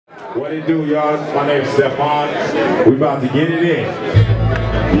What it do, y'all? My name's Stephon. We about to get it in.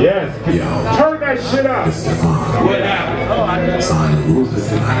 Yes. Turn that shit up. What happened? Signed Ruthless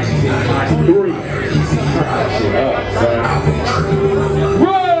Convention 1993. Eazy-E Birthday.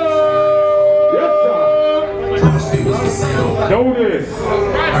 Whoa! Yes, sir. Know this.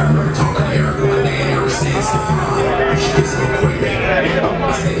 I remember talking to Eric one day and Eric said, Stephon, you should get some equipment.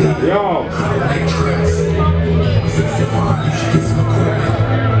 I said, yo. How to make tracks. I said, Stephon, you should get some equipment.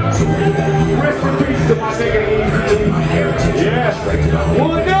 So what did that do? Rest in peace to my nigga Eazy-E. My heritage. Yes.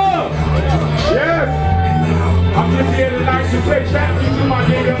 One up. Yes. I'm just here tonight to say thank you to my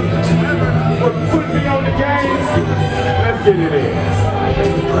nigga for putting me on the game. Let's get it in.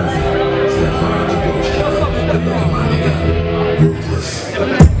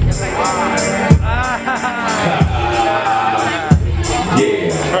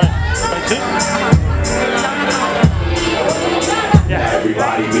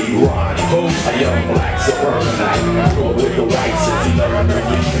 Everybody be Ron, a young black suburbanite. Grew up with the white since he learned to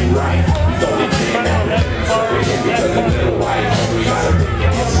read right. He's only 10 now, because the little white homie got a big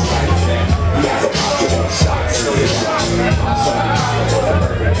in his life. He has a popular shot to his rock. I'm sorry for the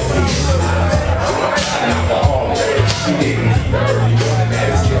urban disease. And alcoholic, he didn't keep the early morning that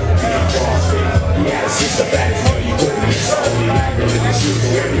his killed being frostbitten. He had a sister fat as hell, you couldn't be so only back in the shoes,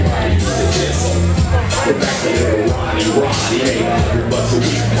 so everybody used to diss him. We're back to little Ronnie, he ain't 100 bucks a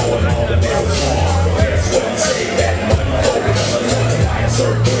week, knowing all the nails wrong. Guess what he saved that money for? Buy a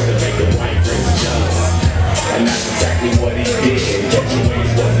surfboard to make the white friends jealous. And that's exactly what he did. Catching waves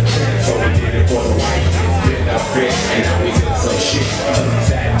was a trend, so he did it for the white kids. Did not fit, and now he's in some shit.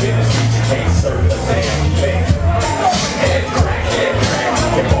 He's had business, you can't surf a damn thing. Head crack,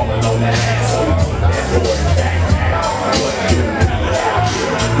 kept falling on that ass, so he took that board back now. What do we have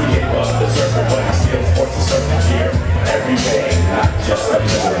here? He gave up the surfer, but he still sports the surfing gear. Every day, not just a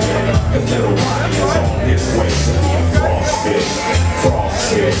little bit. Cause little Ronnie is on his way to being frostbitten.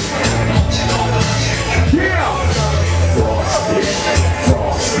 Yeah!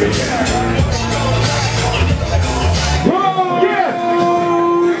 Frostbitten. Yes!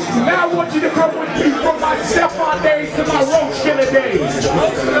 Now I want you to come with me from my Stephon days to my Roach Killa days.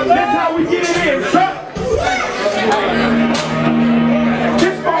 That's how we get it in, son.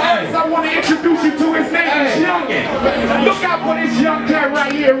 I want to introduce you to his name is Youngin. Look out for this young cat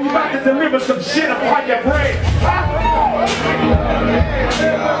right here. We about to deliver some shit upon your brain.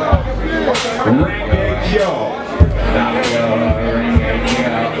 Ring yo.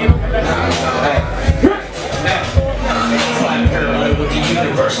 Flying parallel with the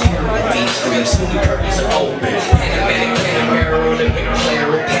universe. Mainstream, soon the curtains are open. Animatic Panamera, Olympic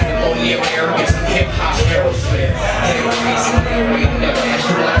player, pandemonium, arrogance, and hip-hop aerosmith. Never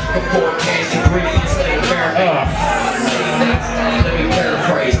astrological forecast, ingredients, let me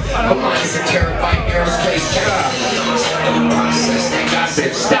paraphrase. My mind is a terabyte aerospace process that God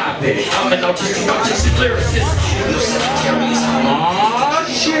said stop it. I'm an autistic lyricist. No secretaries. Aww,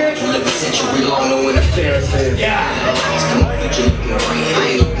 shit. You live a century long, no interference. Yeah. I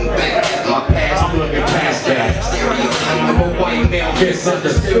ain't looking back at my past. I'm looking past that. Stereotype of a white male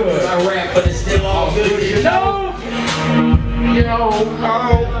misunderstood. I rap, but it's still all good, you know?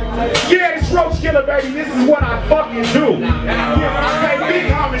 Yeah, it's Roach Killa, baby. This is what I fucking do. I pay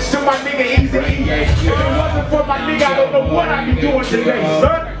big homage to my nigga Eazy-E. If it wasn't for my nigga, I don't know what I'd be doing today,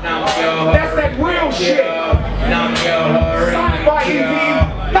 son. That's that real shit. Signed by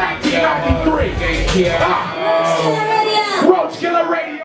Eazy-E, 1993.